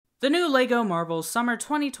The new LEGO Marvel Summer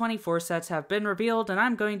 2024 sets have been revealed, and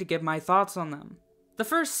I'm going to give my thoughts on them. The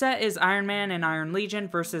first set is Iron Man and Iron Legion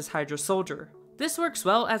vs Hydra Soldier. This works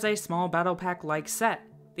well as a small battle pack-like set.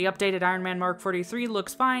 The updated Iron Man Mark 43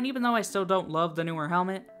 looks fine, even though I still don't love the newer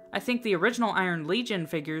helmet. I think the original Iron Legion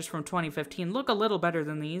figures from 2015 look a little better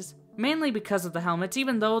than these, mainly because of the helmets,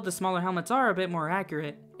 even though the smaller helmets are a bit more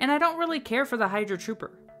accurate. And I don't really care for the Hydra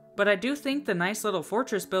Trooper, but I do think the nice little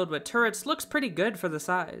fortress build with turrets looks pretty good for the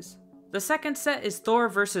size. The second set is Thor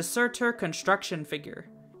vs Surtur construction figure.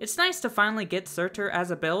 It's nice to finally get Surtur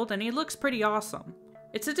as a build, and he looks pretty awesome.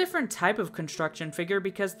 It's a different type of construction figure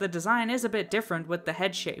because the design is a bit different with the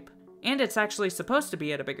head shape, and it's actually supposed to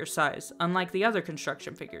be at a bigger size, unlike the other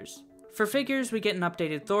construction figures. For figures, we get an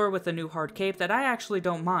updated Thor with a new hard cape that I actually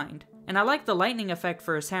don't mind, and I like the lightning effect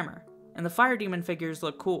for his hammer, and the fire demon figures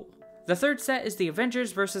look cool. The third set is the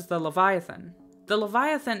Avengers vs the Leviathan. The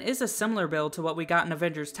Leviathan is a similar build to what we got in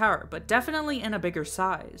Avengers Tower, but definitely in a bigger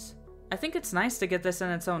size. I think it's nice to get this in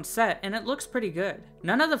its own set, and it looks pretty good.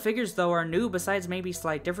 None of the figures though are new besides maybe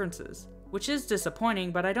slight differences, which is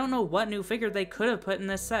disappointing, but I don't know what new figure they could have put in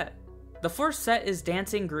this set. The fourth set is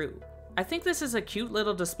Dancing Groot. I think this is a cute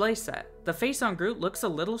little display set. The face on Groot looks a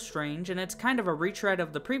little strange, and it's kind of a retread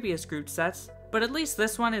of the previous Groot sets, but at least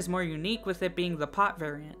this one is more unique with it being the pot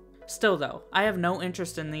variant. Still though, I have no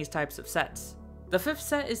interest in these types of sets. The fifth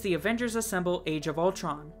set is the Avengers Assemble Age of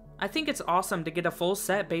Ultron. I think it's awesome to get a full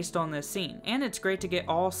set based on this scene, and it's great to get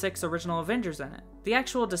all 6 original Avengers in it. The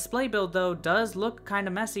actual display build though does look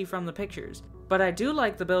kinda messy from the pictures, but I do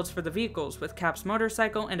like the builds for the vehicles with Cap's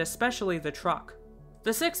motorcycle and especially the truck.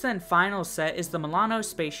 The sixth and final set is the Milano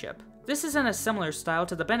Spaceship. This is in a similar style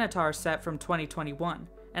to the Benatar set from 2021,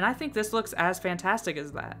 and I think this looks as fantastic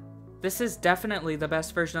as that. This is definitely the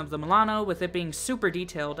best version of the Milano, with it being super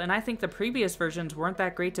detailed, and I think the previous versions weren't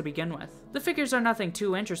that great to begin with. The figures are nothing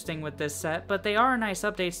too interesting with this set, but they are nice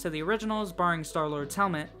updates to the originals barring Star-Lord's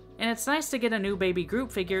helmet, and it's nice to get a new baby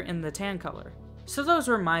Groot figure in the tan color. So those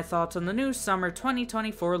were my thoughts on the new Summer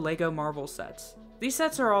 2024 LEGO Marvel sets. These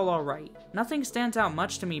sets are all alright. Nothing stands out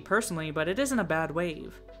much to me personally, but it isn't a bad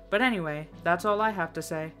wave. But anyway, that's all I have to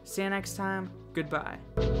say. See you next time, goodbye.